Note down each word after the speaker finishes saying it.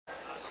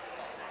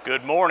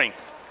Good morning.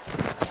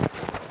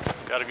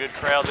 Got a good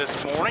crowd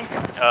this morning.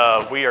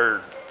 We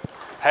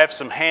have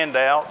some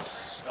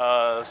handouts.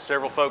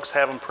 Several folks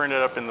have them printed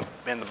up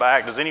in the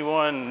back. Does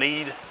anyone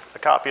need a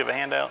copy of a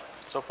handout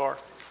so far?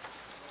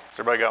 Has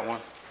everybody got one?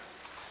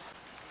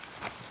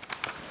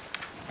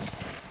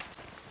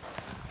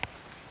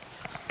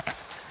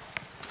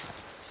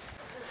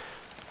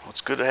 Well,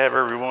 it's good to have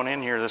everyone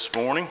in here this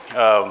morning.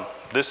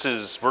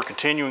 We're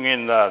continuing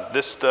in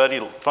this study,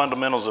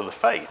 Fundamentals of the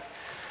Faith.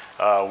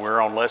 We're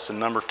on lesson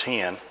number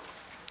 10.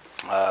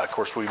 Of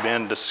course, we've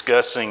been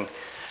discussing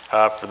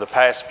for the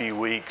past few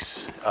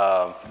weeks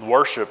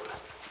worship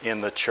in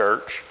the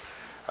church.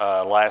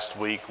 Last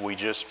week we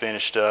just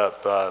finished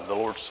up the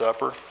Lord's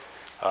Supper.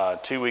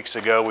 2 weeks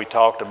ago we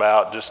talked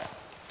about just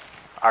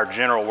our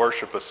general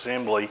worship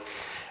assembly,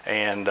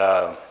 and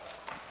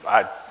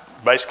I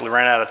basically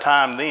ran out of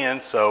time then,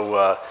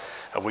 so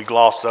we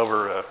glossed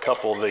over a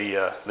couple of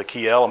the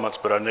key elements,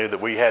 but I knew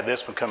that we had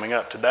this one coming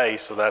up today,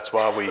 so that's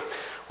why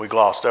we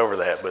glossed over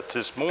that. But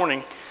this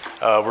morning,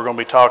 we're going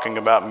to be talking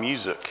about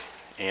music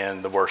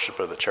in the worship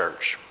of the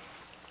church.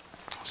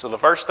 So the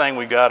first thing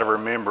we got to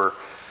remember,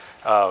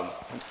 and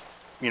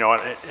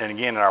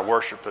again in our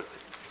worship, but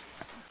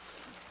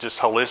just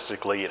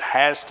holistically, it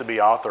has to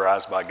be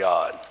authorized by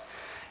God,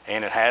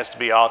 and it has to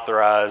be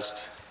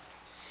authorized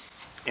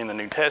in the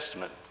New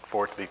Testament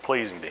for it to be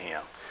pleasing to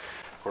Him.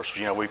 Of course,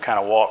 we've kind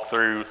of walked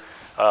through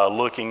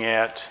looking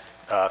at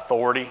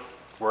authority,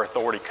 where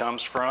authority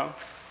comes from.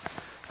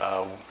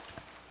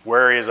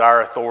 Where does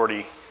our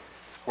authority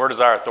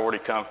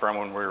come from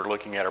when we're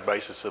looking at our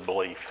basis of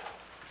belief?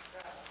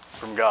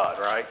 From God,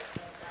 right?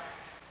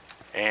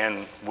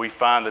 And we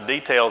find the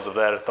details of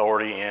that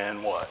authority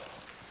in what?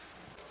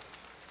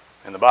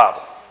 In the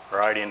Bible,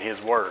 right? In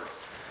His Word.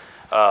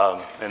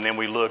 And then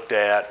we looked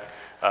at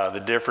the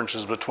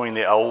differences between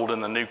the Old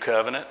and the New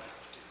Covenant.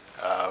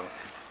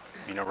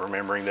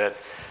 Remembering that,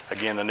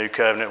 again, the New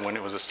Covenant, when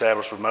it was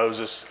established with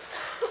Moses,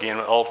 again,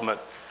 the ultimate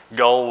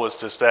goal was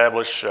to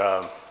establish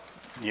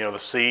the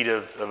seed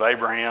of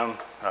Abraham,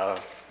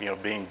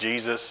 being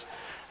Jesus,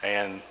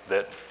 and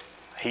that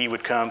he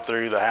would come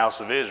through the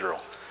house of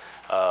Israel.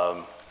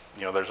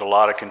 There's a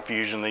lot of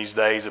confusion these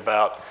days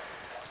about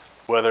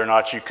whether or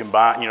not you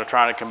combine,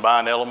 trying to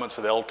combine elements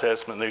of the Old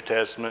Testament, New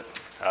Testament.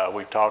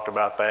 We've talked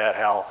about that,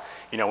 how,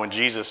 when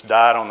Jesus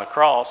died on the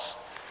cross,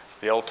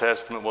 the Old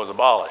Testament was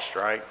abolished,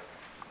 right?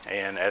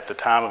 And at the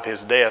time of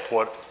his death,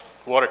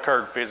 what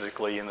occurred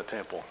physically in the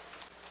temple?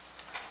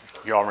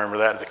 Y'all remember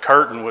that? The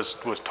curtain was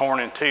torn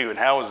in two, and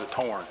how was it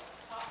torn?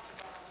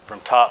 From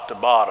top to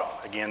bottom.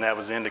 Again, that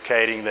was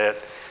indicating that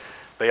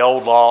the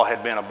old law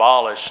had been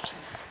abolished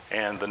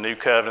and the new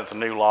covenant, the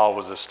new law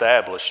was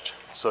established.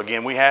 So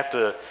again, we have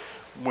to,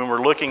 when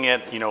we're looking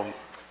at,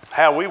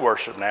 how we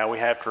worship now, we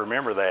have to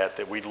remember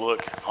that we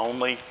look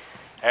only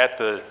at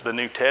the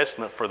New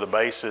Testament for the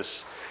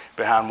basis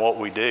behind what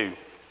we do.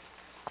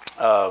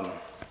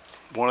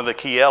 One of the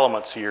key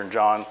elements here in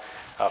John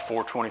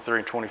 4:23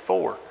 and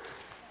 24,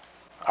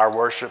 our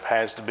worship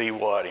has to be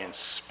what? In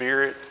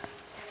spirit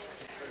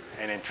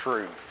and in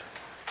truth.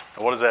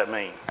 Now, what does that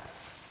mean?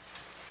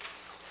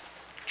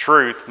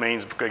 Truth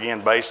means,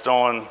 again, based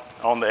on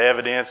the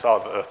evidence,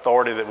 or the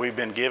authority that we've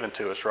been given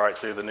to us, right,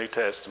 through the New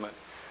Testament.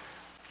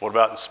 What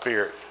about in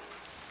spirit?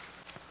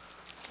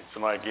 Can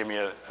somebody give me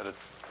a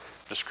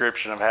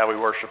description of how we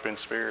worship in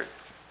spirit?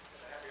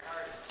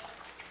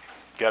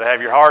 Got to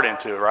have your heart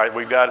into it, right?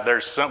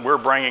 We're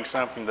bringing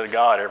something to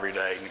God every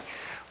day.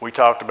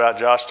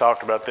 Josh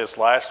talked about this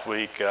last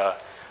week, and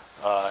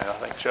I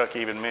think Chuck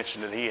even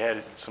mentioned that he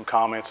had some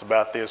comments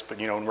about this. But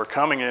when we're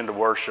coming into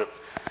worship,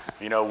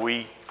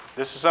 this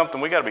is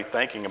something we got to be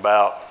thinking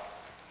about.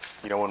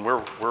 When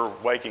we're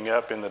waking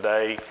up in the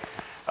day,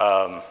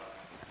 the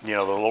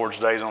Lord's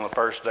Day is on the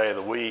first day of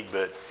the week,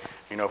 but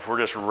if we're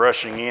just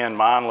rushing in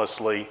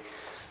mindlessly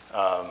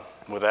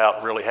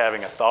without really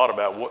having a thought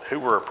about who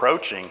we're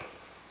approaching.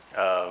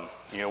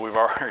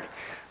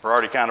 We're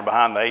already kind of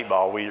behind the eight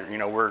ball.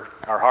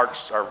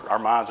 Our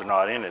minds are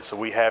not in it, so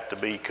we have to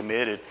be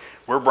committed.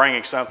 We're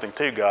bringing something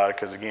to God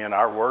because, again,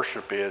 our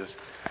worship is,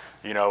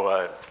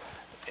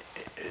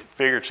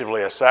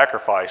 figuratively a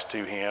sacrifice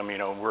to Him.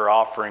 We're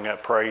offering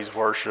up praise,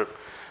 worship.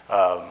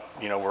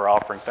 We're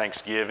offering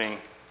thanksgiving,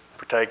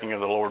 partaking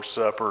of the Lord's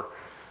Supper.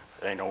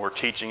 We're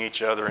teaching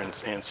each other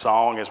in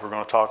song, as we're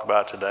going to talk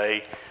about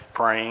today,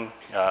 praying,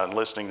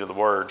 listening to the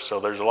Word. So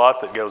there's a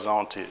lot that goes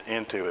on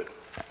into it.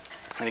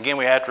 And again,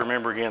 we have to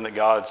remember again that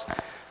God's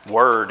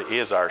Word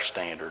is our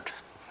standard.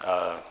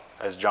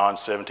 As John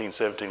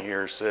 17:17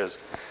 here says,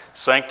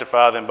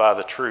 sanctify them by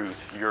the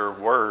truth. Your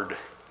Word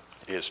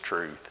is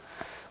truth.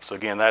 So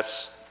again, that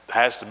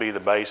has to be the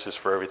basis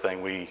for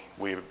everything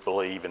we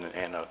believe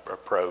and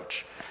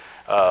approach.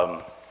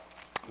 The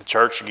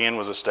church, again,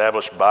 was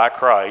established by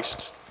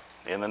Christ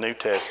in the New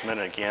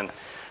Testament. And again,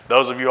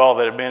 those of you all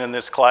that have been in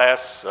this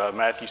class,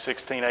 Matthew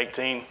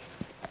 16:18,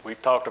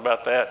 we've talked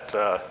about that.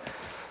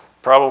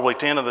 Probably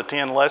 10 of the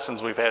 10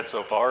 lessons we've had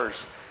so far.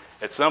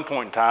 At some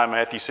point in time,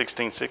 Matthew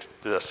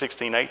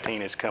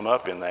 16:18 has come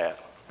up in that.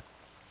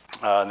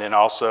 And then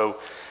also,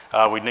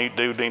 we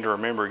do need to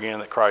remember again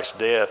that Christ's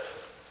death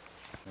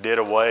did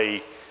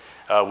away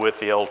with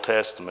the Old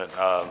Testament.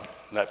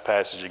 That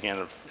passage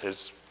again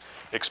is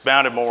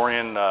expounded more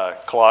in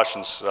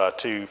Colossians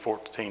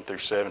 2:14 through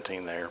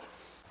 17 there.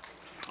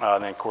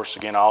 And then of course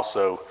again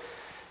also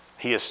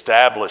he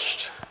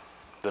established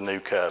the new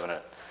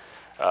covenant.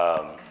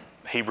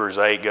 Hebrews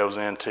 8 goes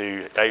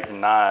into 8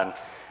 and 9,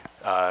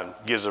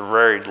 gives a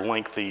very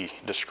lengthy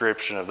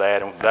description of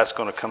that, and that's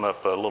going to come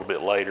up a little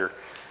bit later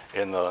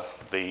in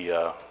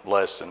the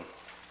lesson.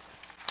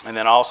 And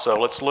then also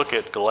let's look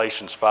at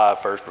Galatians 5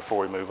 first before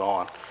we move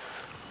on.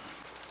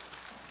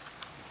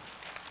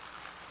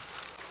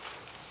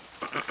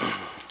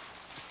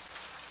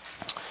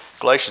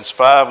 Galatians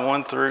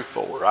 5:1 through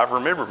 4. I've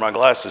remembered my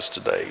glasses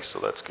today, so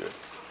that's good.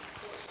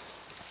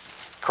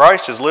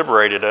 Christ has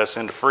liberated us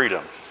into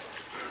freedom.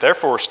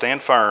 Therefore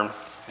stand firm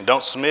and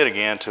don't submit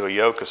again to a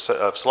yoke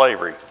of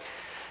slavery.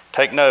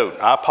 Take note,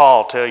 I,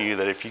 Paul, tell you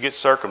that if you get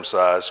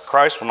circumcised,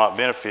 Christ will not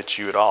benefit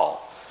you at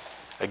all.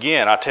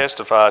 Again, I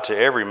testify to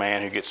every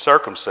man who gets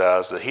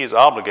circumcised that he is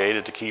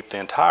obligated to keep the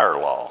entire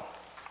law.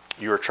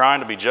 You are trying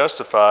to be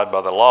justified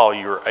by the law,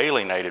 you are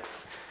alienated.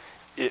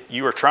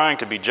 You are trying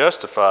to be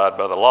justified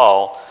by the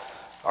law,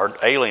 are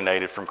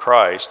alienated from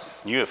Christ.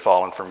 You have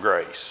fallen from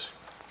grace.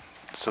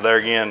 So there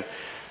again,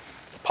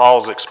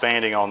 Paul's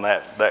expanding on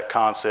that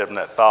concept and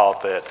that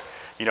thought that,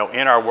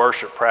 in our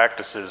worship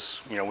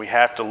practices, we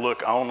have to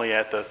look only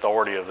at the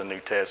authority of the New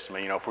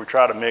Testament. If we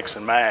try to mix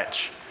and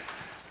match,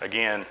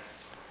 again,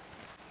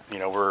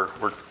 we're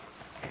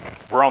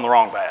on the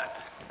wrong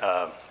path.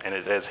 And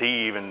as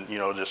he even,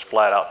 just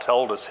flat out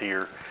told us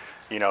here,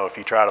 if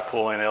you try to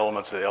pull in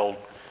elements of the old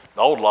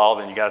law,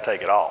 then you got to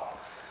take it all.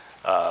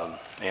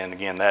 And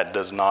again, that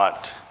does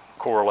not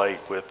correlate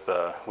with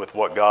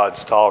what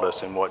God's taught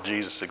us and what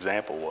Jesus'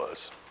 example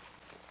was.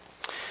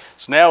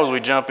 So now as we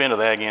jump into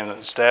that again,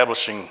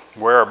 establishing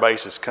where our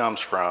basis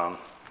comes from,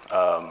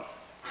 I'm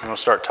going to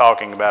start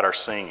talking about our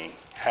singing,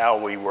 how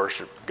we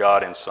worship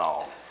God in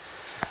song.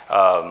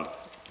 And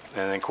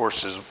then of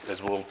course,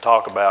 as we'll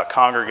talk about,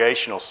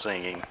 congregational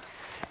singing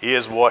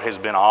is what has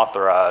been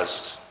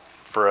authorized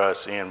for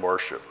us in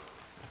worship.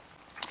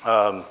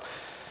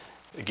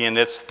 Again,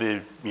 it's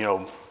the,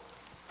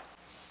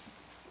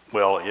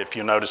 well, if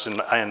you notice in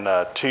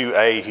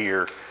 2A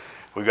here,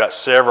 we've got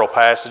several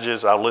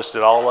passages. I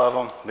listed all of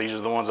them. These are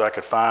the ones I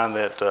could find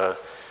that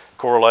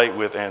correlate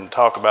with and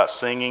talk about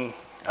singing.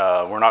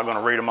 We're not going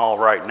to read them all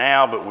right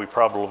now, but we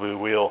probably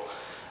will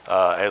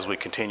as we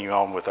continue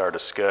on with our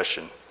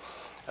discussion.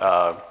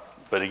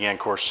 But again, of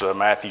course,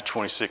 Matthew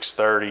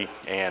 26:30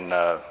 and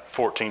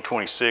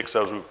 14:26,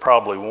 those we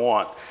probably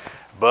want.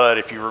 But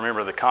if you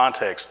remember the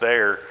context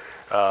there,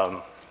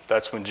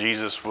 that's when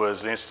Jesus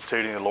was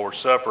instituting the Lord's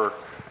Supper,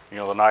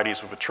 the night he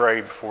was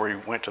betrayed before he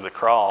went to the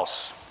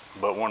cross.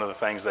 But one of the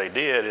things they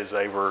did is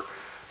they were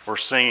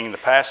singing the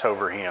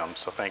Passover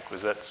hymns. I think,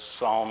 was that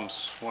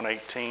Psalms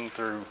 118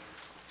 through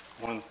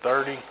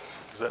 130?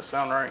 Does that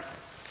sound right?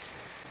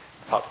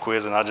 Pop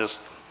quiz, and I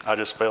just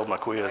failed my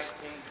quiz.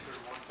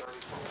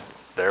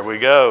 There we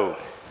go.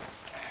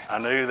 I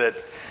knew that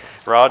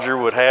Roger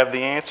would have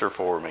the answer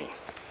for me.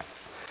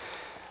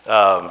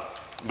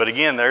 But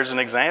again, there's an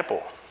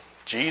example.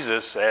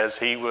 Jesus, as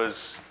he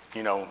was,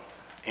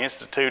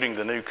 instituting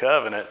the new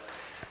covenant,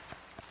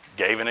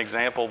 gave an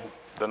example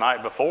the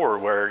night before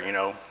where,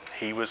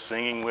 he was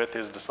singing with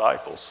his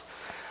disciples.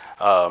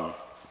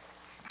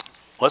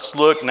 Let's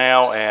look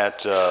now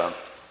at, I'm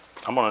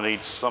going to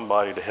need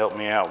somebody to help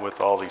me out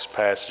with all these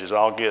passages.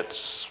 I'll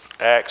get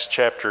Acts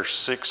chapter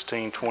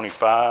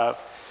 16:25.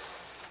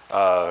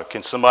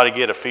 Can somebody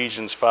get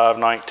Ephesians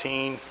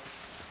 5:19?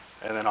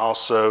 And then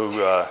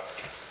also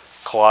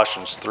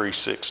Colossians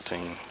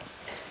 3:16.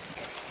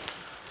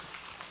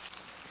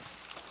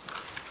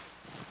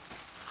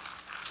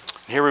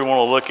 Here we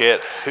want to look at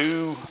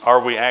who are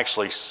we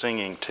actually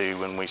singing to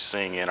when we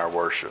sing in our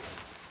worship.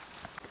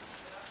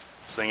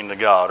 Singing to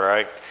God,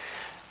 right?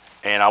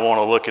 And I want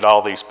to look at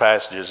all these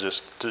passages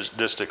just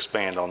to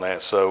expand on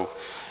that. So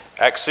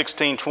Acts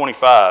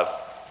 16:25.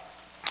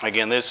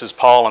 Again, this is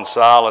Paul and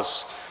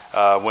Silas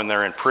when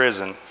they're in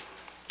prison.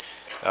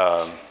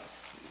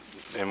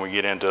 And we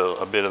get into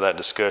a bit of that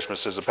discussion. It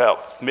says,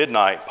 about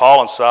midnight,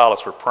 Paul and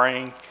Silas were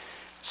praying,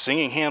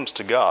 singing hymns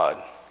to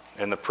God,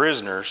 and the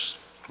prisoners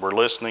were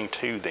listening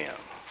to them.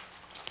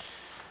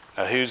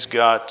 Now, who's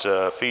got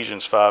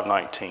Ephesians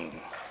 5:19?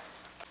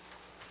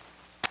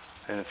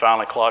 And then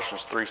finally,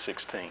 Colossians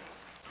 3:16.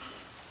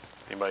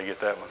 Anybody get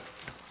that one?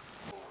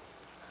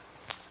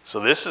 So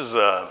this is,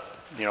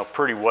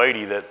 pretty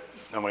weighty that,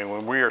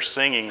 when we are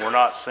singing, we're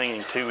not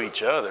singing to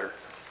each other,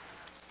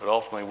 but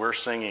ultimately we're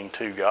singing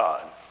to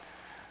God.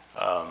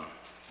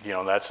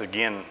 That's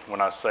again, when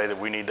I say that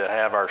we need to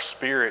have our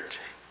spirit,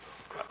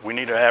 we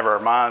need to have our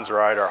minds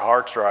right, our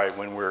hearts right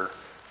when we're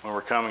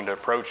coming to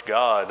approach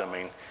God.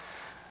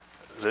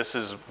 This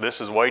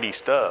is weighty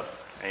stuff,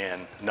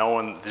 and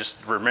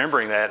just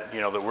remembering that,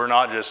 that we're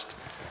not just,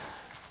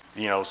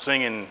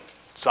 singing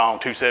Psalm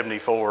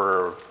 274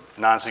 or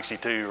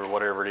 962 or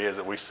whatever it is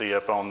that we see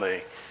up on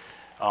the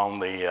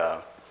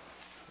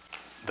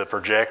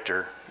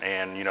projector,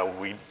 and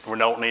we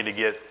don't need to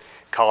get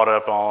caught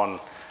up on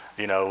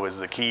is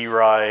the key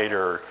right,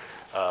 or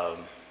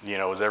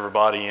is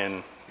everybody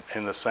in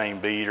the same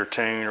beat or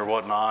tune or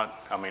whatnot.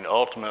 I mean,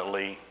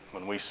 ultimately,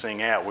 when we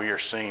sing out, we are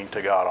singing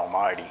to God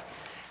Almighty,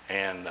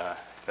 and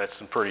that's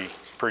some pretty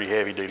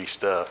heavy duty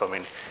stuff. I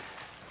mean,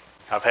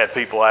 I've had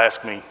people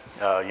ask me,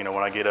 when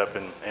I get up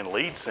and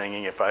lead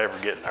singing, if I ever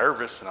get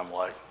nervous, and I'm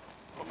like,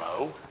 well,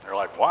 no. They're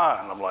like, why?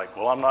 And I'm like,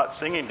 well, I'm not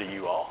singing to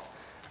you all.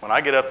 When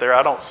I get up there,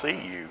 I don't see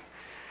you.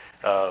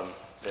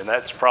 And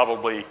that's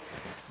probably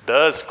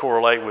does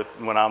correlate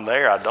with when I'm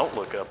there, I don't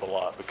look up a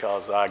lot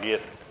because I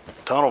get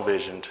tunnel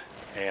visioned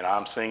and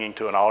I'm singing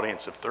to an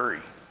audience of three.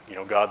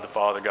 God the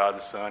Father, God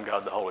the Son,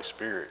 God the Holy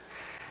Spirit.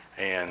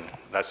 And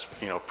that's,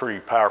 pretty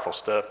powerful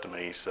stuff to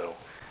me. So,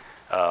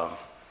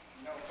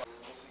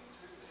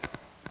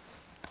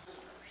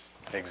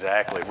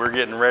 exactly. We're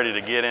getting ready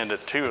to get into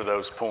two of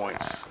those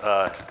points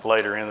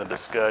later in the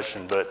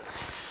discussion, but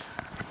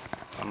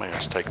I may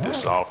just take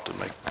this off to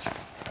make.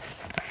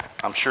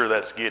 I'm sure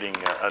that's getting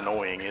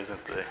annoying,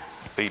 isn't the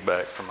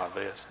feedback from my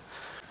vest?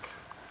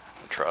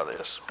 I'll try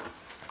this.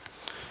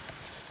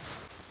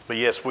 But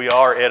yes, we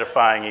are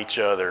edifying each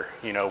other.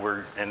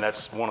 And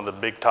that's one of the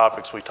big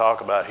topics we talk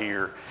about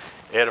here,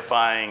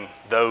 edifying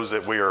those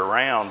that we are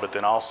around, but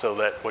then also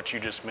that what you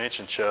just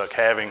mentioned, Chuck,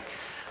 having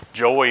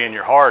joy in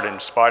your heart in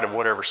spite of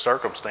whatever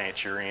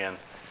circumstance you're in.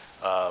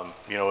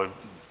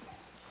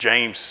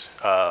 James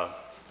 5,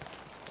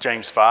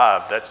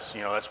 that's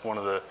one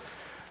of the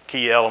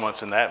key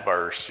elements in that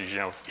verse.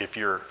 If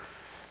you're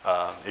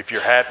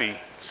happy,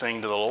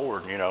 sing to the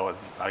Lord.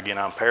 Again,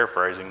 I'm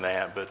paraphrasing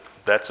that, but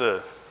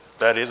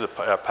that is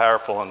a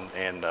powerful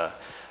and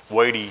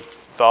weighty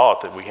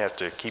thought that we have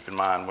to keep in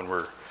mind when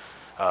we're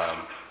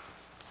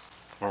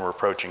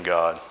approaching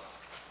God.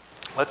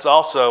 I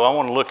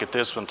want to look at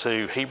this one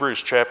too,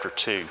 Hebrews chapter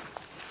 2.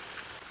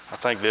 I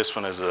think this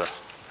one is a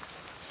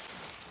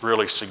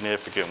really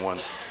significant one.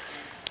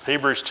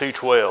 Hebrews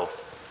 2:12.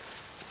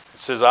 It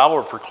says, I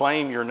will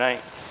proclaim your name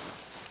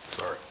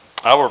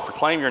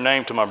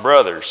to my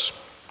brothers.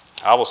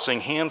 I will sing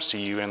hymns to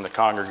you in the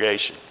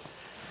congregation.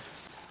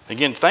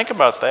 Again, think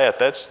about that.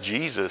 That's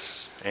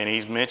Jesus. And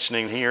he's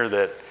mentioning here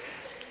that,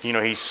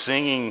 he's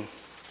singing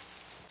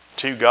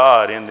to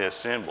God in the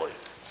assembly.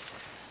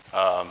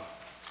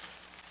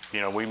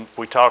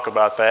 We talk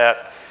about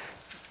that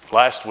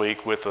last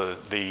week with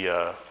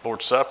the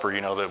Lord's Supper,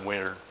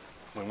 that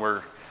when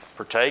we're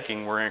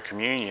partaking, we're in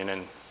communion,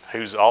 and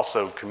who's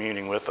also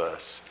communing with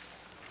us?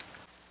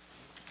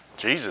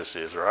 Jesus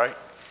is, right?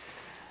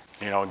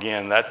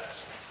 Again,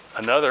 that's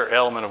another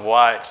element of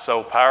why it's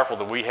so powerful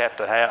that we have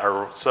to have,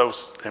 or so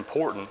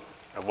important,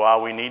 of why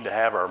we need to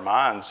have our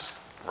minds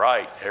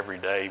right every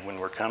day when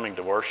we're coming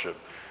to worship.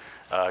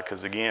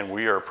 Because again,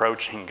 we are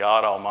approaching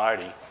God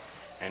Almighty,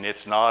 and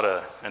it's not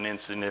an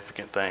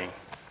insignificant thing.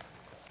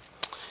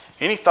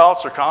 Any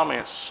thoughts or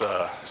comments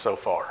so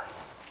far?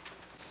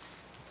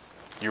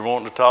 You're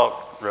wanting to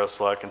talk,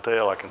 Russell, I can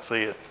tell. I can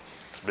see it.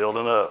 It's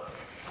building up.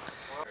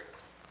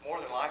 More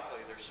than likely,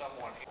 there's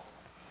someone here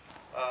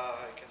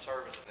can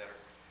serve as that are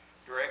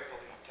directly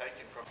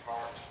taken from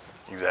hearts.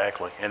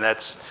 Exactly. And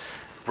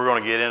we're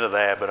going to get into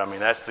that, but I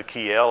mean, that's the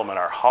key element,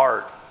 our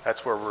heart.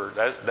 That's where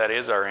that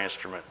is our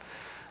instrument.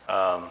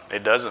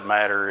 It doesn't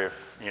matter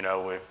if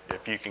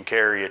you can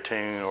carry a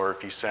tune or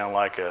if you sound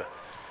like a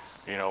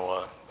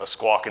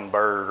squawking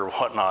bird or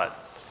whatnot.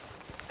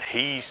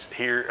 He's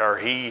here, or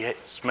he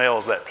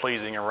smells that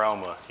pleasing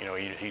aroma.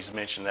 He's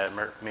mentioned that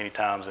many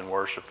times in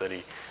worship, that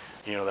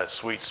that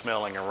sweet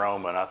smelling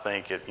aroma. And I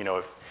think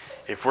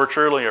if we're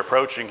truly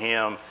approaching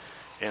him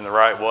in the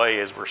right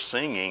way as we're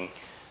singing,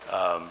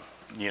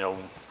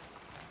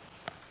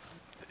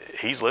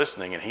 he's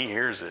listening and he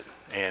hears it.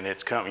 And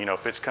it's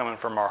if it's coming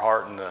from our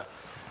heart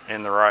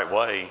in the right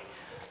way,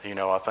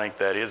 I think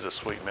that is a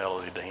sweet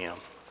melody to him. In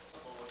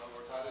other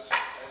words,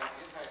 that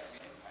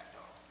impact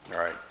on.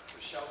 Right.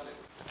 To show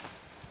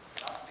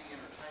that. Not be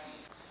entertaining.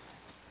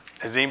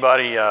 Has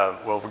anybody,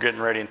 we're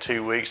getting ready in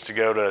 2 weeks to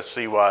go to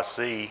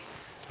CYC,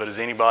 but has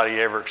anybody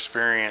ever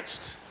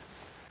experienced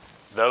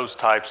those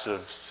types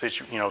of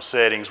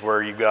settings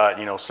where you've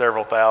got,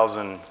 several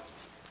thousand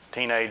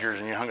teenagers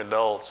and young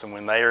adults, and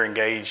when they are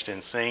engaged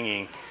in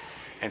singing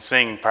and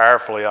singing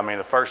powerfully? I mean,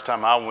 the first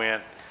time I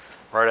went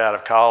right out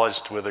of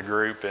college with a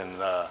group, and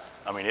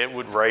it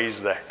would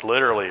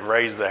literally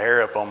raise the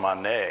hair up on my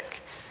neck.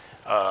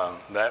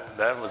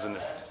 That was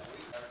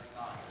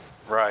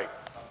right.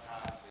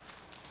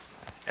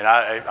 And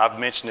I've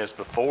mentioned this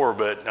before,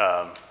 but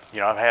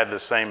I've had the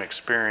same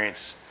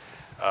experience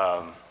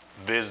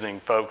visiting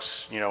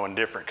folks, in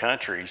different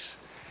countries.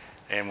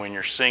 And when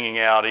you're singing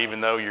out,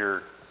 even though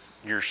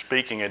you're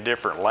speaking a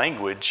different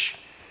language,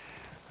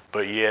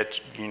 but yet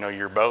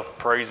you're both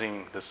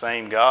praising the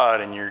same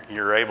God, and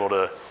you're able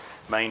to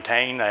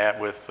maintain that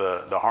with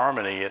the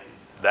harmony.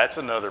 That's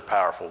another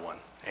powerful one.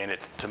 And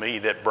to me,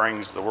 that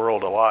brings the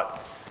world a lot.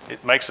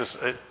 It makes us.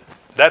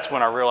 That's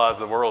when I realized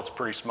the world's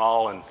pretty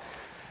small, and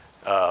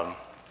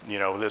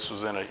This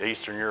was in an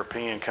Eastern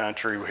European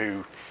country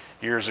who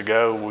years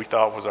ago we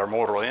thought was our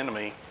mortal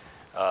enemy.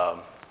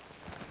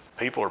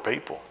 People are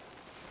people,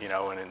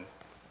 and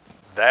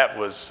that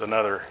was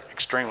another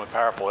extremely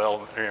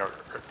powerful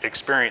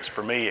experience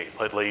for me,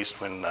 at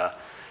least, when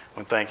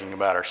thinking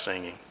about our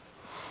singing.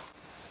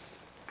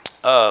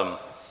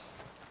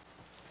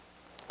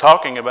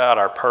 Talking about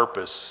our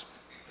purpose,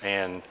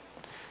 and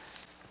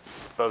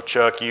both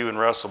Chuck, you and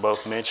Russell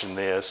both mentioned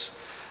this.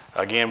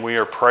 Again, we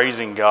are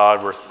praising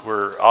God.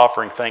 We're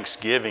offering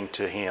thanksgiving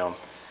to Him.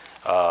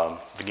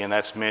 Again,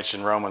 that's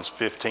mentioned Romans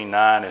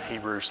 15:9 and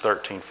Hebrews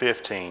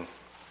 13:15.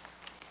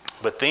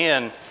 But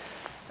then,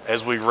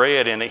 as we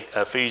read in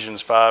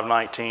Ephesians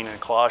 5:19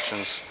 and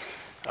Colossians,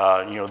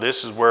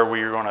 this is where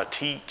we are going to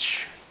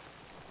teach,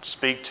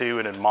 speak to,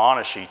 and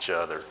admonish each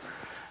other.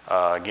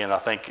 Again, I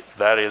think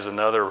that is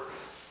another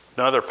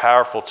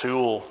powerful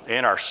tool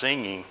in our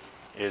singing,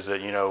 is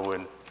that,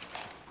 when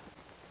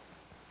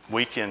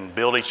we can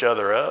build each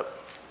other up,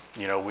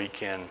 we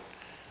can,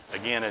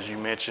 again, as you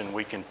mentioned,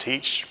 we can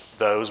teach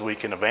those, we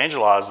can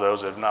evangelize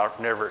those that have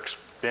never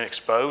been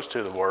exposed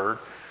to the Word.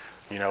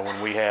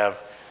 When we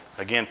have,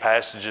 again,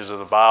 passages of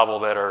the Bible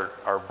that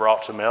are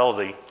brought to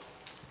melody,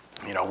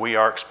 we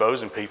are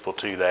exposing people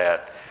to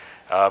that.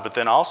 But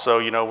then also,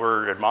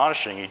 we're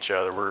admonishing each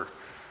other. We're,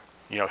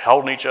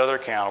 holding each other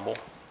accountable.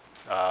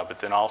 But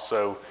then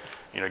also,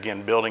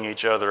 again, building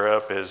each other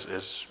up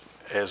as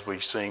we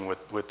sing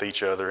with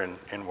each other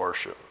in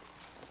worship.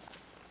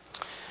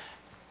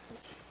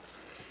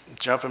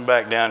 Jumping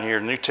back down here,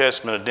 the New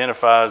Testament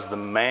identifies the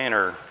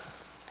manner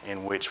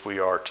in which we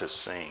are to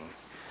sing.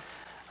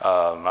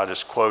 I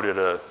just quoted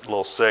a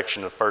little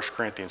section of 1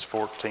 Corinthians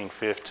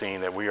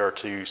 14:15 that we are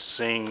to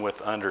sing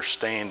with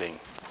understanding.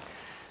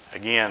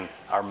 Again,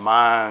 our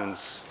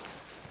minds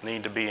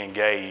need to be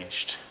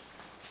engaged.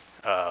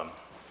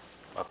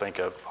 I think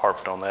I've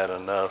harped on that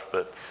enough,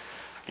 but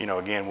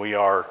again, we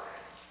are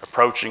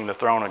approaching the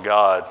throne of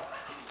God,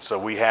 so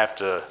we have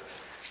to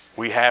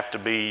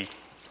be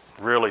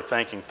really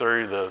thinking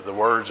through the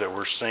words that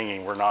we're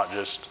singing. We're not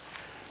just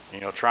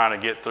trying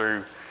to get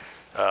through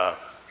a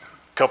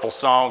couple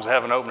songs,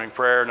 have an opening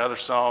prayer, another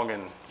song,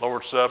 and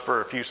Lord's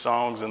Supper, a few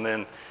songs, and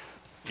then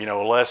a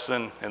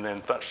lesson, and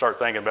then start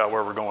thinking about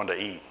where we're going to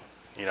eat.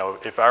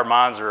 If our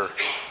minds are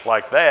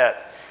like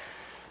that,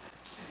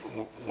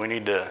 we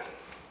need to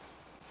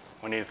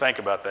think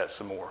about that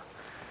some more.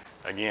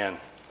 Again,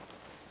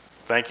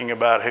 thinking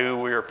about who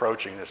we are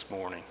approaching this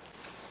morning.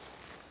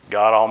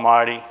 God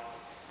Almighty,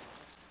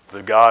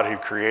 the God who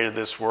created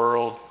this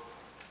world,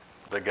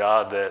 the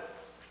God that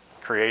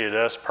created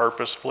us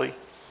purposefully,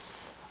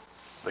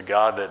 the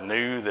God that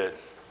knew that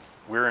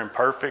we're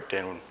imperfect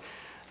and,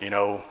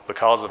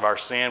 because of our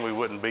sin, we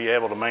wouldn't be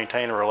able to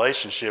maintain a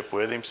relationship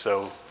with Him.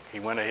 So He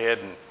went ahead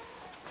and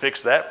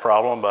fixed that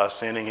problem by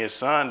sending His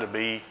Son to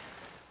be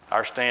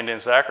our stand-in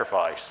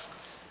sacrifice.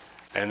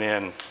 And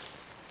then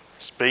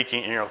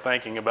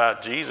thinking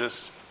about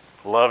Jesus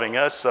loving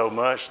us so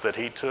much that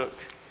He took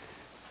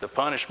the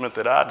punishment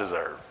that I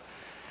deserve.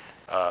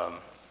 And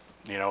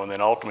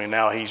then ultimately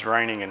now He's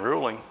reigning and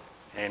ruling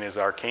and is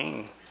our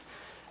King.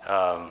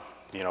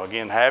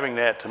 Again, having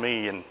that to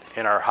me in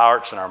our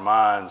hearts and our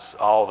minds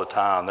all the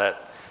time,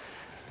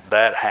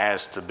 that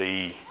has to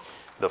be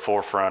the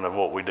forefront of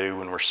what we do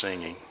when we're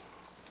singing.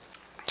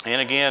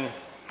 And again,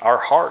 our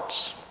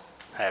hearts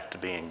have to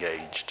be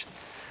engaged.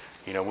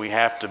 We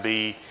have to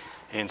be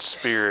in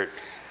spirit.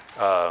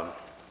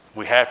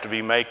 We have to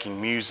be making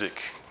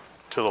music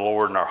to the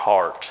Lord in our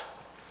heart.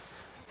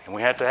 And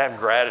we have to have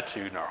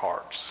gratitude in our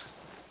hearts.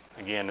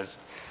 Again, as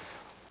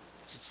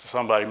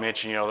somebody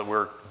mentioned, that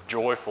we're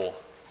joyful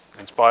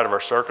in spite of our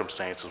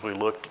circumstances. We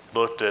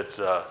looked at,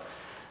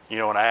 in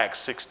Acts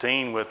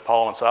 16 with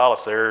Paul and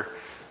Silas there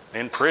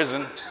in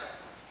prison,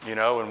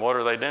 and what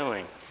are they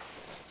doing?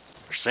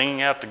 They're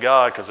singing out to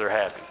God because they're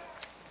happy.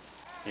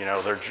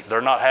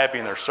 They're not happy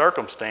in their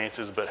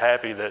circumstances, but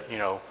happy that,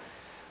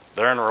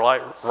 they're in a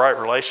right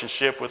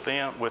relationship with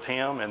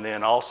Him, and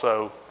then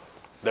also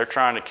they're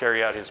trying to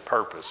carry out His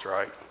purpose,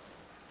 right?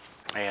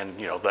 And,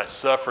 that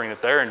suffering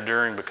that they're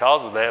enduring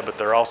because of that, but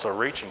they're also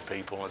reaching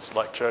people. It's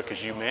like Chuck,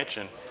 as you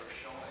mentioned.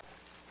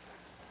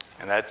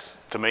 And that's,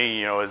 to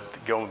me,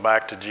 going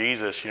back to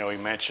Jesus, He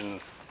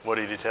mentioned, what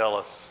did He tell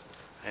us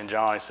in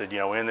John? He said,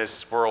 in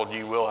this world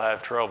you will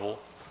have trouble.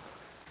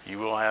 You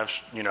will have,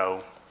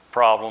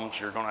 problems.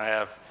 You're going to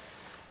have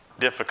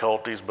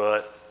difficulties,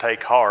 but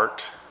take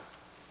heart.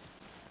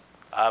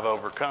 I've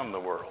overcome the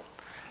world.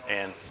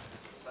 And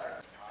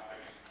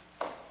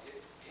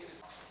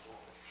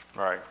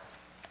right.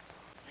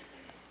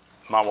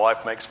 My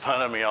wife makes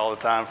fun of me all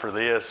the time for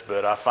this,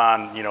 but I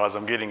find, as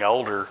I'm getting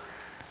older,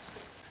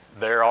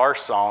 there are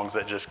songs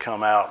that just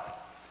come out.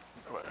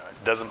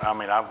 As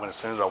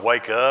soon as I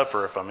wake up,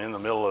 or if I'm in the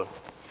middle of,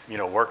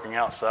 working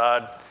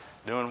outside,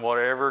 doing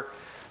whatever,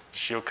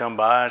 she'll come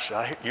by and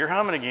she'll, "You're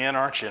humming again,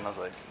 aren't you?" And I was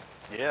like,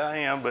 "Yeah, I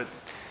am." But,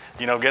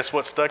 guess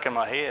what's stuck in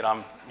my head?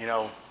 I'm,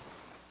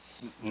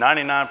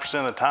 99%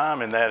 of the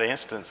time in that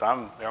instance,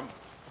 I'm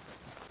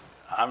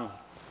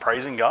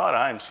praising God.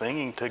 I am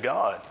singing to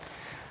God.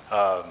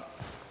 Um,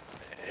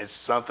 it's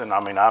something. I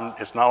mean,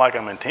 it's not like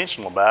I'm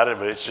intentional about it,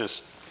 but it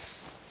just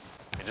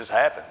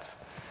happens.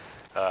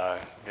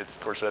 Of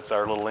course, that's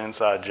our little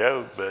inside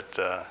joke, but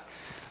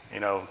you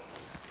know,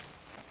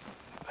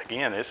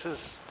 again, this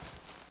is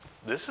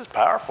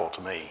powerful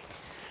to me,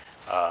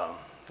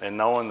 and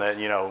knowing that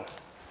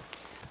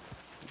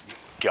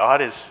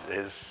God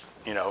is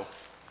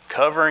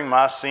covering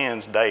my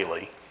sins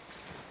daily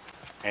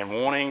and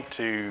wanting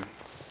to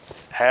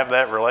have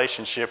that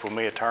relationship with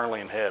me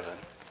eternally in heaven.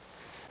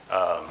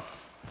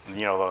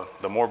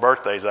 The more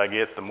birthdays I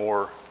get, the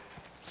more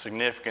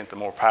significant, the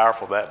more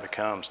powerful that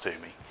becomes to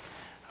me.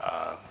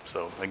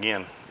 So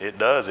again, it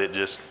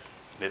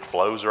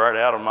flows right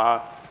out of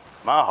my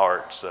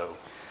heart. So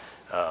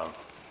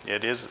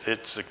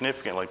it's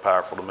significantly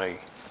powerful to me.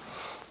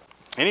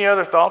 Any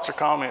other thoughts or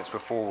comments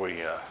before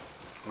we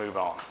move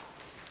on?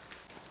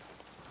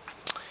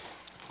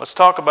 Let's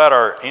talk about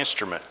our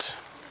instrument.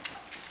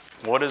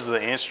 What is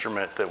the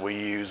instrument that we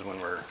use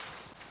when we're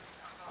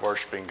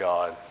worshiping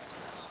God?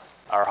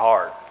 Our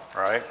heart,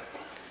 right?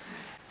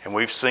 And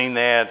we've seen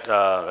that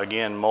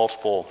again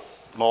multiple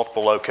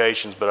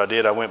locations. But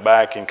I went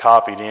back and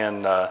copied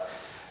in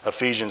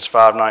Ephesians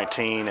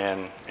 5:19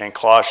 and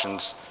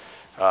Colossians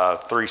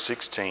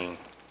 3:16.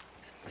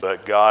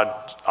 But God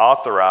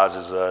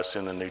authorizes us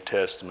in the New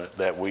Testament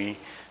that we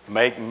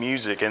make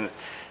music. And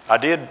I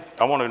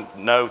want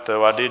to note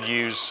though, I did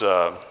use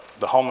the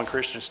Holman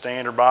Christian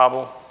Standard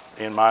Bible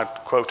in my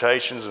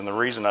quotations, and the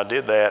reason I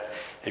did that,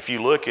 if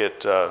you look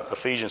at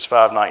Ephesians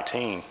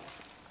 5:19,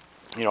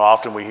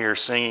 often we hear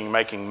singing,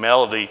 making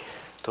melody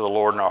to the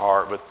Lord in our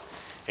heart, but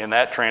in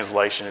that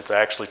translation, it's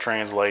actually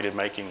translated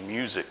making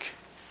music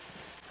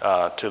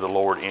to the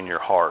Lord in your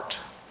heart.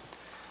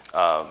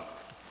 So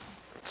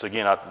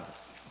again,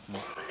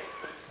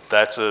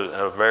 that's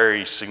a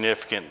very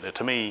significant,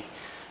 to me,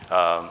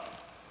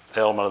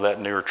 element of that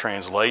newer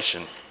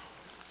translation.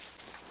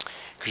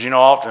 Because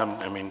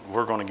often,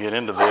 we're going to get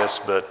into this,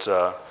 but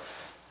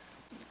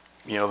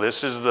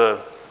this is the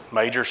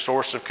major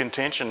source of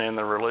contention in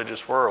the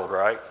religious world,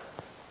 right?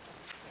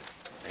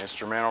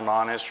 Instrumental,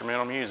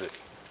 non-instrumental music.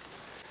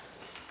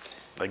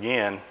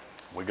 Again,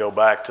 we go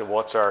back to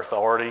what's our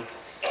authority,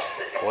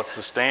 what's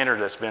the standard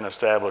that's been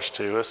established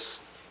to us,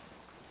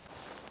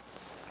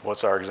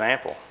 what's our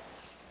example.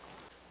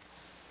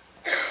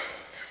 I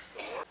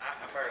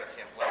barely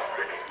can play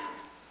the radio.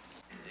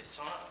 It's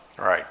fun.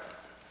 Right.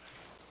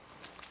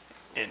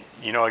 And,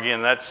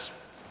 again, that's,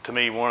 to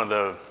me, one of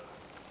the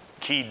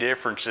key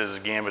differences,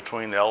 again,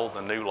 between the old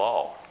and the new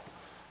law.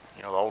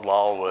 The old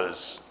law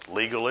was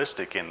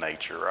legalistic in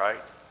nature, right?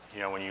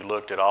 When you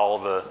looked at all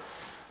the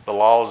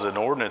laws and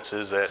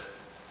ordinances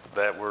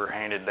that were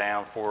handed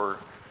down for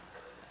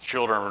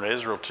children of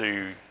Israel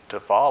to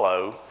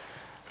follow,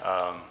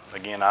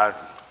 again, I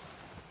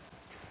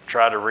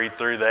try to read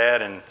through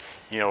that and,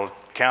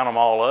 count them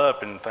all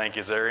up and think,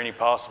 is there any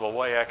possible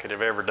way I could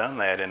have ever done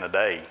that in a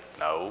day?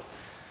 No.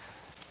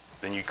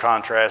 Then you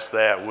contrast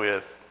that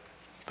with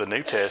the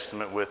New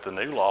Testament, with the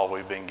new law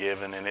we've been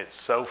given, and it's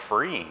so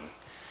freeing.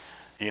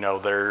 You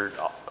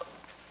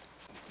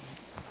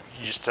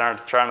just trying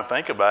to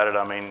think about it.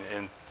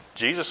 And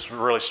Jesus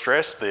really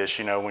stressed this,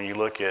 when you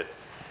look at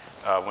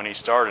when he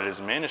started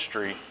his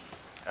ministry,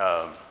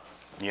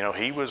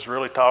 he was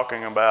really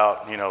talking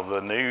about,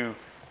 the new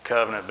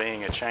covenant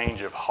being a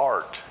change of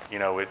heart.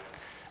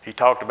 He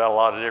talked about a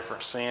lot of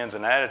different sins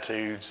and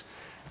attitudes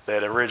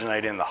that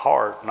originate in the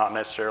heart, not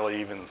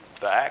necessarily even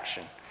the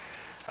action.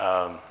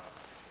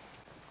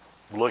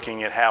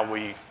 Looking at how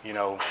we,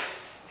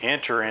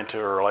 enter into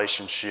a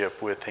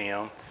relationship with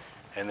him,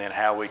 and then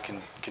how we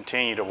can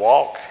continue to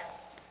walk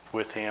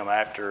with him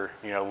after,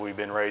 we've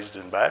been raised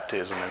in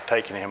baptism and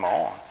taking him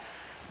on.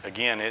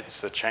 Again,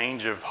 it's a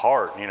change of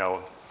heart. We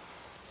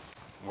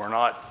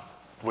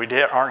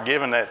aren't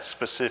given that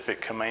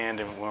specific command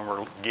when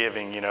we're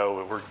giving,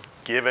 we're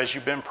give as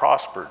you've been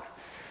prospered.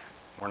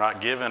 We're not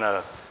given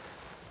an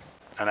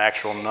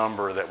actual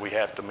number that we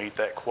have to meet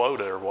that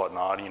quota or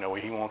whatnot.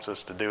 He wants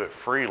us to do it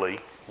freely,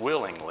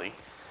 willingly.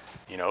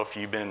 If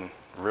you've been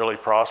really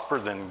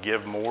prospered, then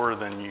give more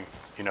than you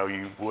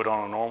would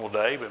on a normal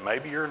day. But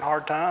maybe you're in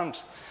hard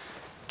times.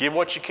 Give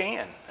what you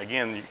can.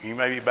 Again, you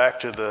may be back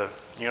to the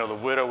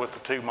widow with the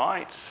 2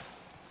 mites.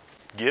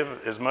 Give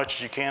as much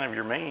as you can of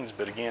your means.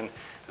 But again,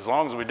 as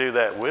long as we do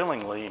that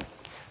willingly,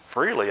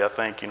 freely, I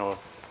think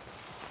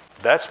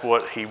that's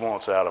what he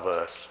wants out of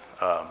us.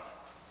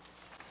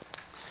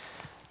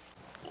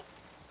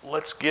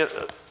 Let's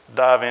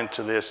dive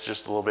into this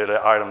just a little bit.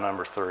 Item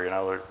number 3. I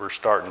know we're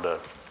starting to.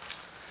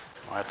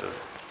 I have to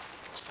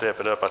step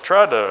it up.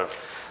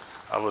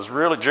 I was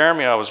really trying.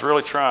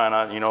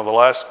 The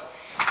last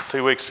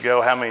 2 weeks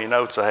ago, how many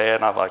notes I had,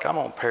 and I was like, I'm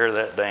gonna pare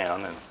that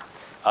down, and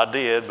I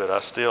did, but I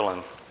still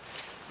am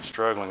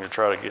struggling to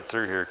try to get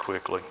through here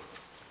quickly.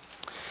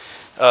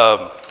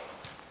 I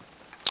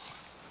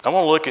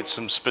want to look at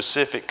some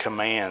specific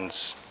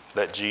commands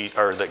that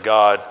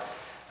God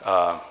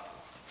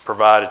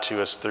provided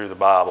to us through the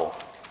Bible,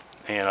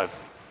 and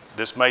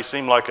this may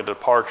seem like a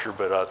departure,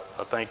 but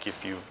I think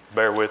if you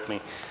bear with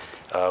me,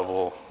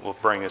 we'll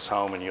bring this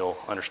home and you'll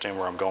understand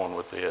where I'm going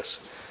with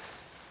this.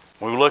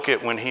 When we look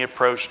at when he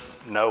approached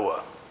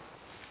Noah,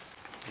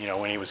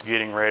 when he was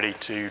getting ready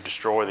to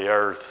destroy the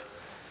earth,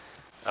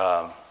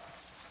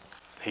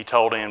 he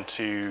told him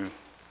to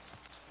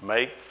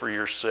make for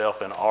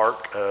yourself an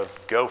ark of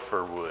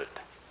gopher wood.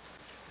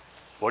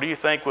 What do you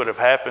think would have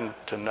happened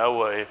to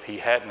Noah if he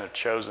hadn't have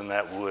chosen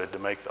that wood to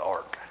make the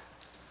ark?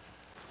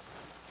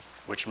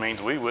 Which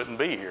means we wouldn't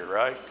be here,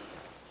 right?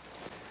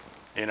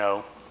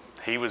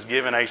 He was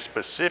given a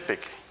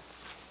specific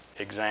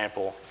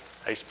example,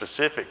 a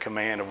specific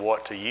command of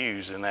what to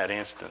use in that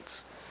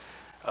instance.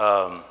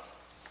 I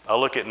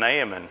look at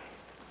Naaman.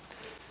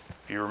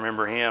 If you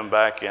remember him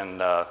back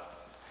in, I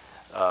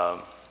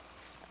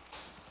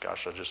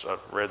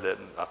read that,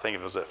 I think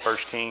it was that 1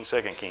 Kings,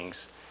 2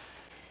 Kings.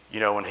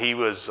 When he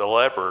was a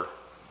leper,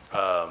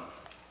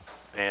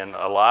 and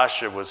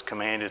Elisha was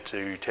commanded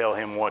to tell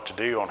him what to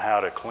do on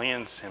how to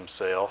cleanse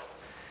himself,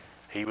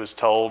 he was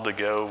told to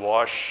go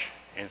wash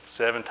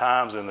 7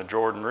 times in the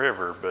Jordan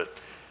River. But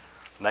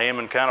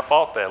Naaman kind of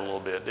fought that a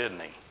little bit, didn't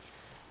he?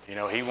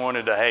 He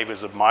wanted to, he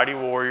was a mighty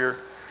warrior.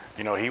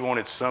 He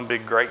wanted some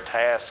big great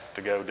task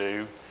to go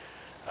do.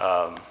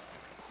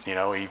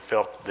 He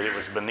felt that it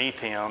was beneath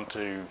him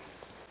to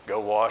go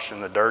wash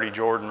in the dirty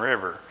Jordan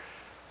River.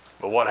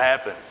 But what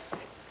happened?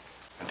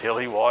 Until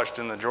he washed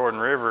in the Jordan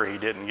River, he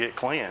didn't get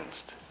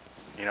cleansed.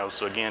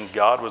 So again,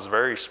 God was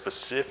very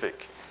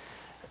specific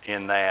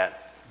in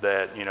that,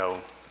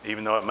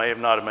 even though it may have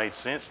not have made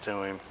sense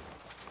to him,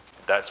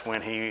 that's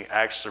when he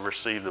actually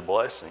received the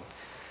blessing.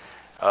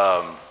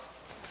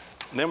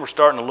 Then we're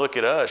starting to look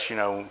at us.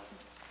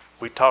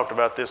 We talked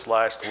about this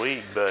last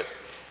week, but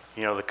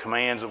the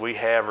commands that we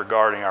have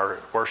regarding our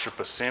worship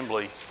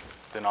assembly,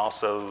 then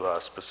also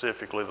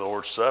specifically the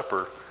Lord's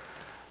Supper.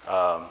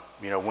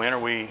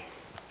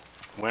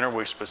 When are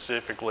we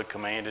specifically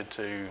commanded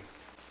to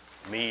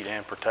meet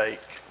and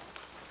partake?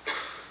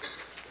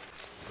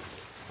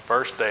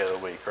 First day of the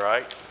week,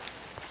 right?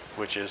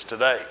 Which is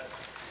today.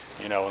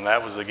 And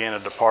that was again a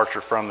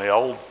departure from the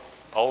old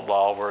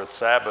law, where the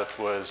Sabbath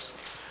was,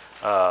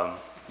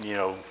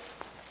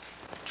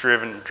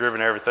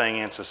 driven everything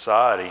in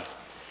society.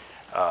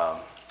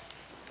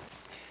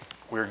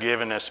 We're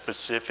given a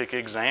specific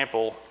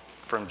example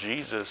from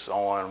Jesus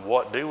on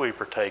what do we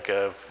partake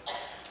of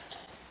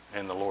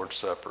in the Lord's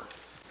Supper.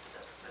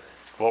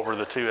 What were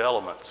the 2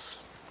 elements?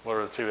 What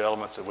are the 2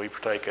 elements that we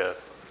partake of?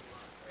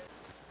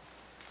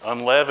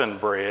 Unleavened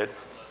bread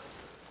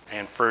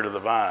and fruit of the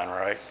vine,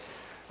 right?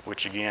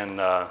 Which again,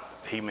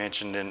 he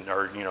mentioned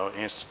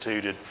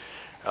instituted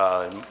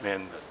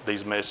in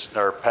these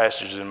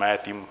passages in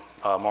Matthew,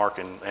 Mark,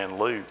 and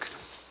Luke.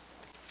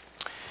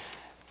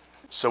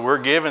 So we're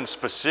given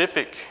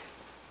specific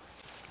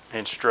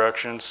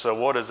instructions. So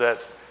what does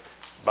that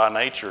by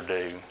nature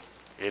do?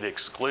 It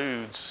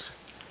excludes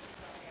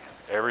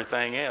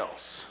everything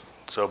else.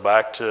 So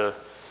back to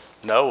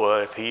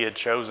Noah, if he had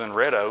chosen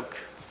red oak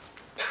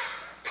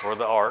or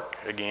the ark,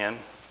 again,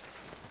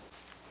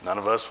 none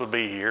of us would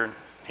be here,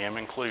 him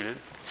included.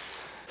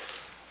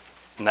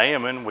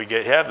 Naaman, we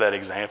have that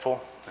example.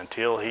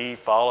 Until he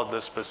followed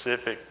the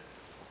specific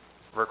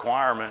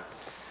requirement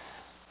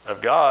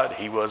of God,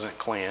 he wasn't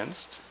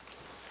cleansed.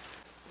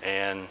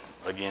 And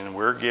again,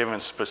 we're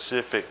given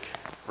specific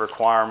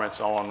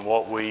requirements on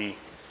what we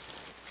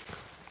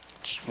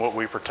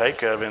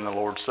partake of in the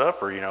Lord's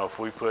Supper. If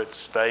we put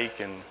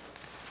steak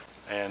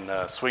and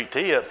sweet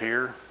tea up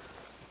here,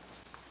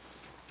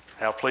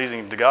 how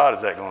pleasing to God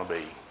is that going to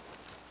be?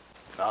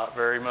 Not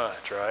very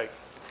much, right?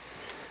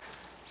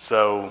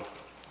 So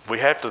we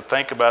have to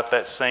think about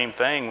that same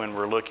thing when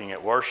we're looking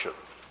at worship.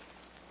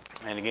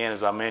 And again,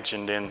 as I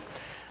mentioned in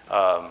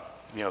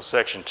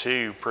section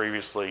 2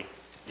 previously,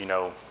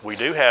 we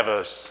do have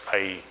a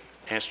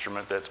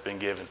instrument that's been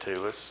given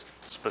to us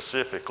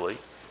specifically,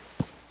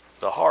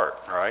 the heart,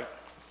 right?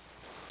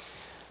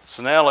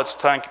 So now let's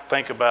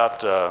think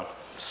about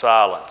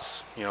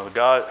silence.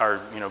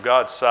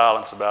 God's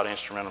silence about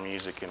instrumental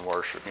music in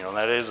worship.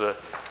 That is a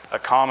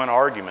common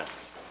argument.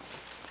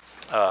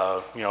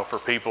 For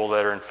people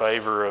that are in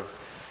favor of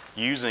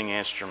using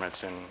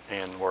instruments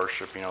in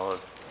worship. A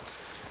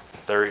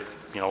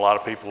lot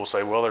of people will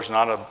say, well, there's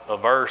not a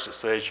verse that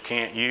says you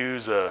can't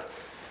use a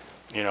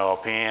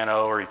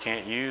piano, or you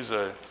can't use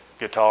a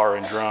guitar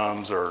and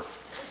drums, or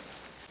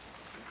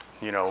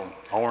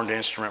horned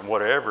instrument,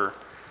 whatever.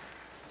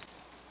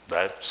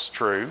 That's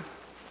true.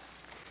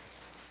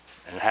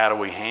 And how do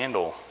we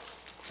handle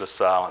the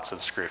silence of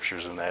the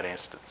Scriptures in that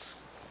instance?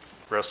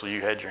 Russell,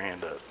 you had your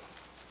hand up.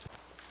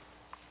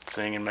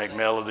 Sing and make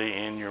melody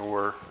in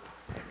your...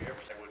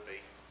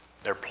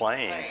 They're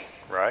playing,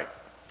 right?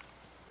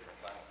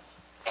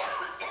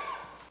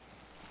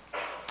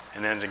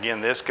 And then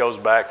again, this goes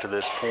back to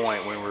this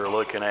point when we were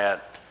looking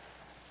at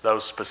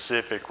those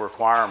specific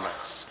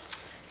requirements.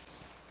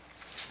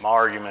 My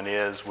argument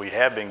is we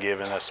have been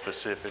given a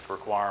specific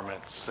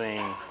requirement: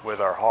 sing with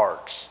our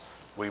hearts.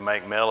 We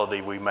make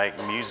melody, we make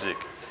music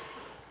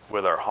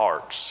with our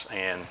hearts.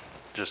 And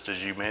just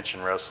as you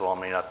mentioned, Russell,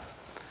 I mean,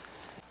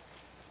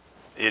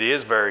 it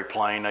is very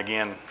plain.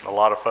 Again, a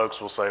lot of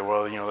folks will say,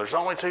 well, there's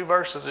only 2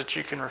 verses that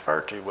you can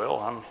refer to.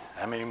 Well,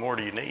 how many more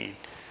do you need?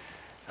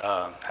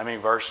 How many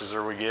verses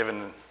are we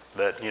given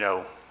that,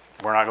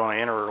 we're not going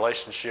to enter a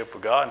relationship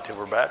with God until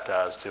we're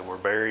baptized, till we're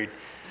buried,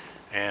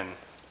 and,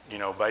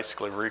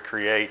 basically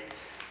recreate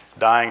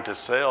dying to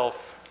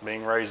self,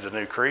 being raised a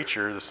new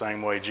creature, the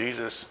same way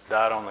Jesus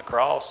died on the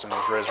cross and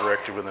was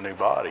resurrected with a new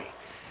body.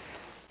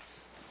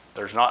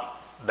 There's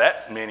not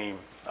that many,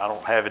 I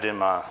don't have it in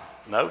my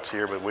notes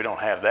here, but we don't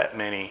have that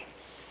many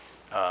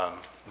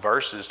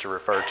verses to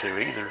refer to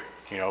either,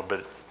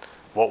 but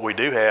what we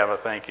do have, I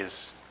think,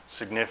 is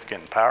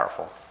significant and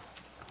powerful.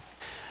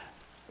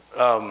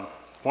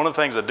 One of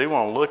the things I do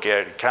want to look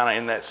at, kind of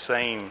in that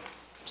same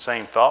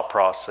thought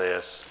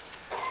process,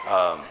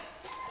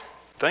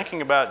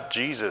 thinking about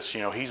Jesus,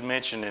 he's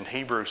mentioned in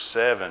Hebrews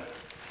 7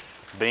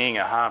 being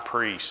a high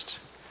priest.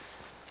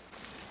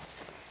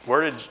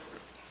 What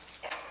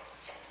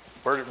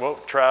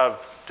tribe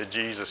did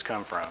Jesus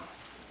come from?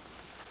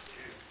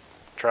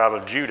 Tribe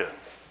of Judah.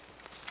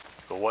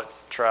 But what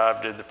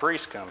tribe did the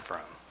priest come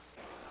from?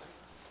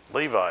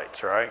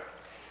 Levites, right?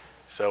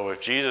 So if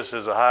Jesus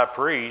is a high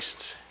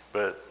priest,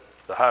 but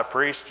the high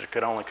priest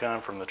could only come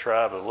from the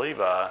tribe of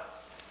Levi,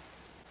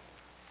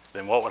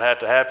 then what would have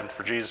to happen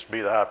for Jesus to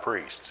be the high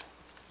priest?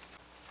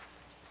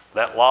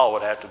 That law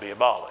would have to be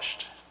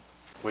abolished,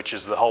 which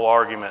is the whole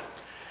argument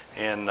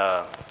in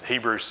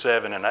Hebrews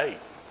 7 and 8.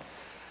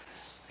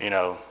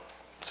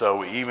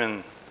 So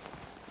even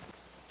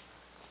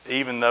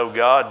though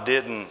God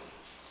didn't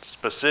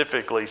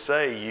specifically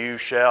say you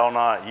shall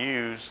not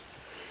use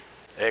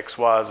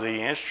XYZ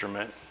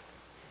instrument,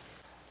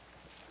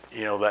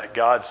 that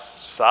God's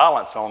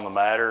silence on the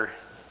matter,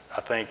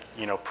 I think,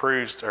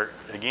 proves, or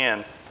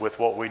again, with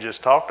what we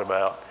just talked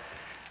about,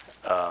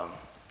 I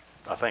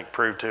think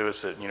proved to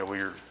us that,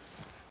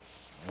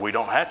 we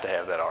don't have to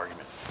have that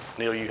argument.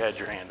 Neil, you had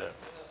your hand up.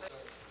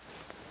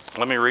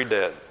 Let me read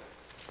that.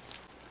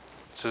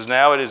 It says,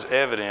 now it is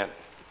evident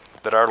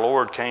that our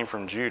Lord came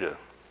from Judah,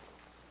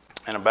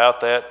 and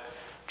about that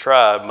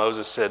tribe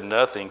Moses said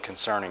nothing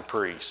concerning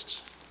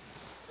priests.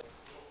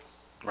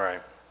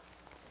 Right.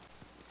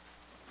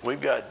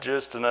 We've got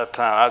just enough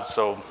time.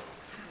 So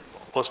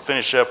let's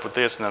finish up with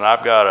this, and then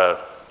I've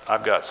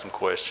got some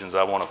questions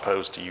I want to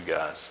pose to you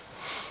guys.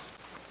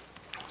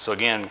 So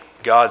again,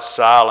 God's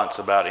silence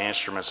about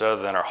instruments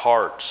other than our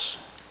hearts,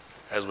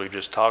 as we've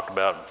just talked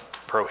about,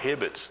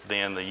 prohibits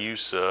then the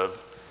use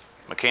of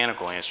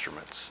mechanical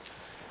instruments.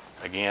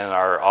 Again,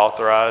 our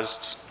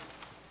authorized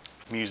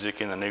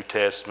music in the New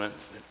Testament,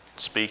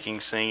 speaking,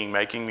 singing,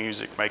 making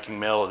music, making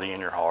melody in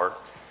your heart,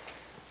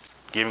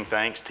 giving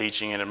thanks,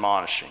 teaching, and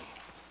admonishing.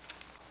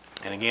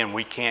 And again,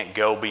 we can't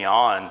go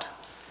beyond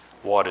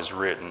what is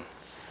written.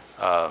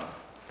 Let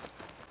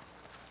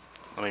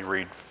me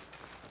read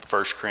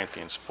 1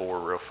 Corinthians 4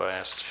 real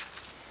fast.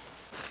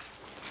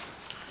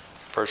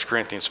 1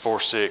 Corinthians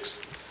 4:6.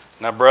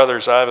 Now,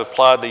 brothers, I have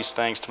applied these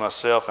things to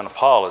myself and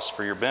Apollos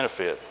for your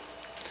benefit,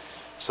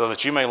 so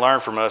that you may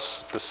learn from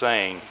us the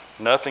saying,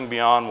 nothing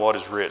beyond what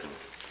is written.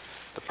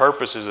 The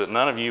purpose is that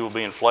none of you will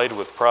be inflated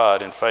with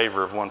pride in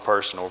favor of one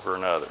person over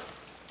another.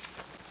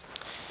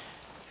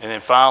 And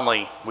then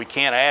finally, we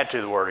can't add to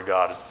the Word of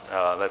God.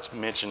 That's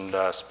mentioned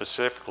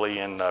specifically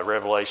in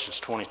Revelations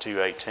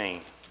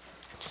 22:18.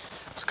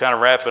 So kind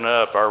of wrapping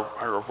up,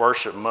 our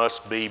worship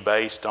must be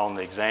based on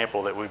the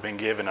example that we've been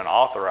given and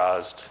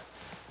authorized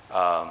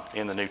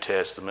in the New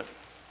Testament.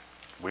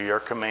 We are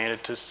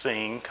commanded to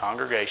sing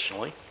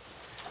congregationally.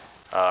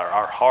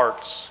 Our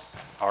hearts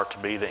are to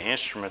be the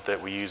instrument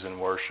that we use in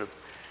worship.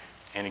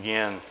 And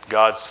again,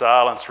 God's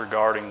silence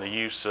regarding the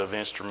use of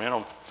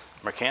instrumental,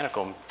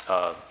 mechanical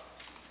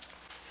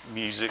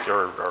music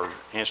or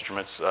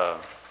instruments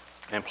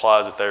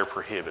implies that they're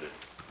prohibited.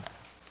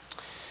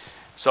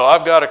 So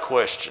I've got a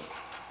question.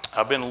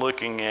 I've been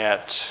looking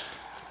at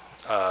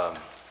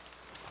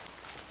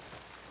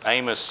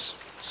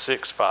Amos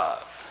 6:5.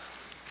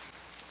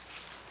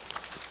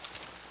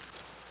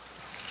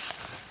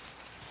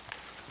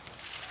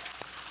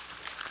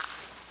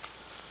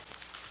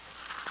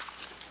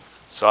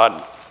 So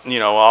I've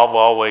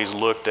always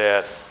looked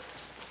at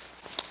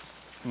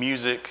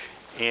music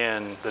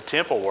in the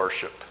temple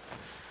worship.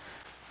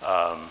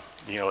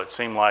 It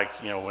seemed like,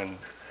 when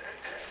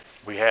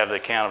we have the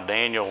account of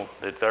Daniel,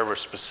 that there were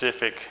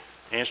specific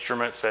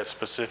instruments at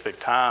specific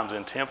times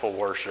in temple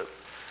worship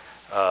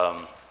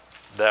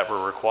that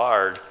were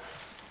required.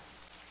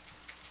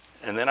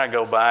 And then I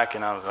go back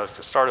and I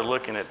started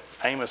looking at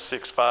Amos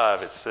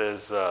 6:5. It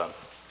says,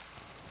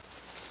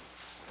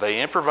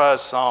 they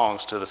improvise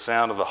songs to the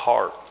sound of the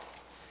harp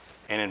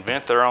and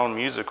invent their own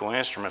musical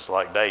instruments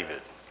like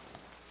David.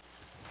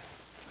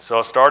 So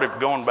I started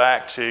going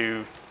back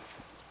to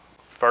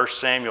 1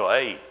 Samuel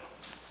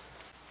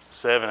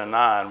 8:7 and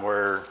 9,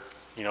 where,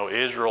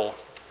 Israel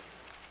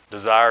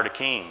desired a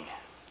king.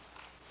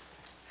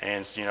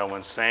 And,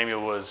 when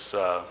Samuel was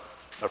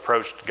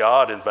approached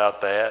God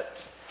about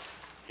that,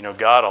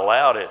 God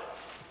allowed it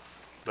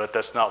but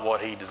that's not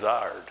what he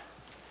desired.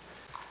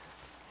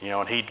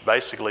 And he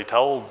basically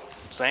told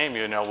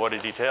Samuel, what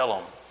did he tell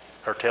him?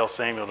 Or tell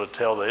Samuel to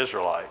tell the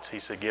Israelites. He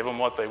said, give them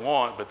what they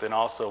want, but then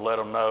also let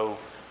them know,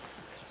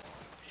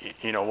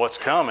 what's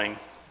coming.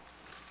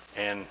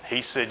 And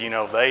he said,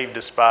 they've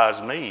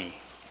despised me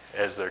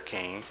as their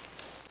king.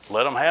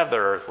 Let them have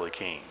their earthly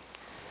king.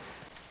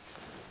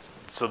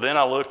 So then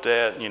I looked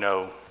at,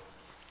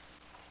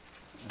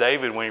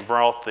 David, when he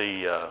brought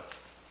the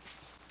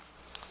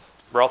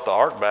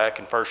ark back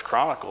in 1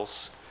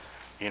 Chronicles,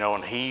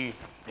 and he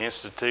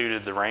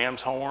instituted the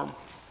ram's horn,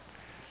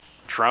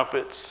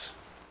 trumpets,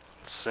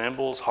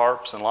 cymbals,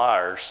 harps, and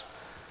lyres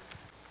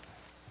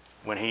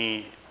when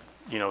he,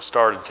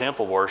 started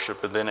temple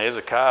worship. And then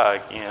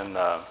Hezekiah again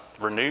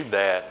renewed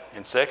that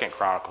in 2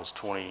 Chronicles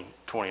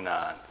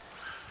 20:29.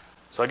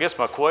 So I guess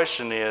my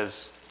question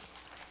is,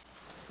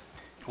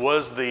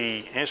 was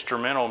the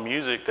instrumental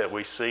music that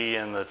we see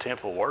in the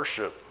temple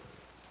worship,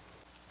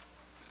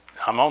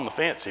 I'm on the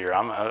fence here.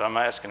 I'm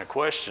asking a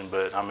question,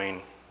 but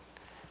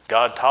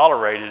God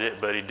tolerated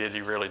it, but did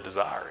he really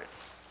desire it?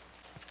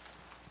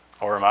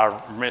 Or am I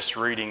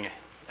misreading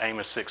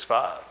Amos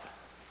 6:5?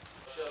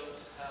 Shows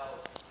how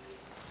the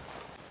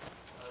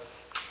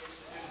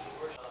instituted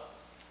the worship.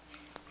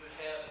 You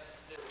have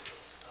different,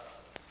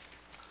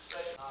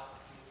 especially not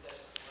New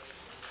Testament worship,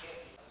 and it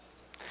can't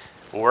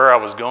be. Where I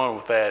was going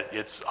with that,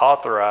 it's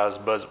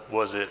authorized, but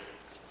was it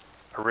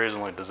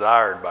originally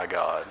desired by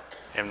God?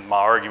 And my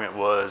argument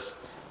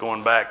was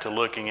going back to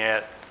looking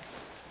at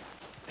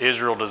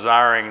Israel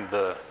desiring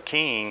the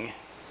king.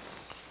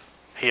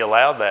 He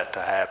allowed that to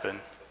happen,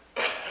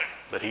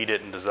 but he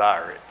didn't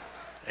desire it.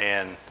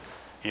 And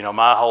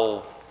my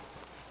whole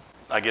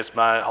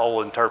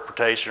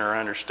interpretation or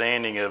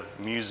understanding of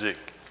music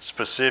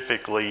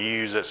specifically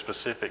used at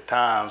specific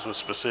times with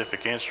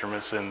specific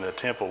instruments in the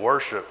temple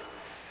worship,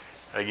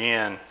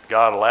 again,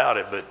 God allowed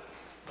it, but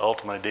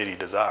ultimately did he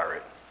desire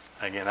it?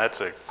 Again, that's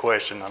a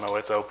question. I know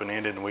it's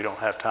open-ended and we don't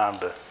have time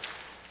to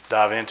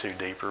dive into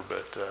deeper,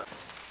 but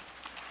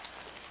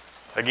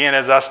again,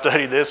 as I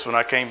studied this one,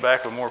 I came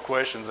back with more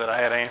questions than I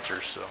had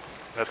answers, so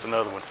that's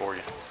another one for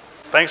you.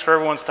 Thanks for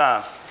everyone's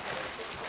time.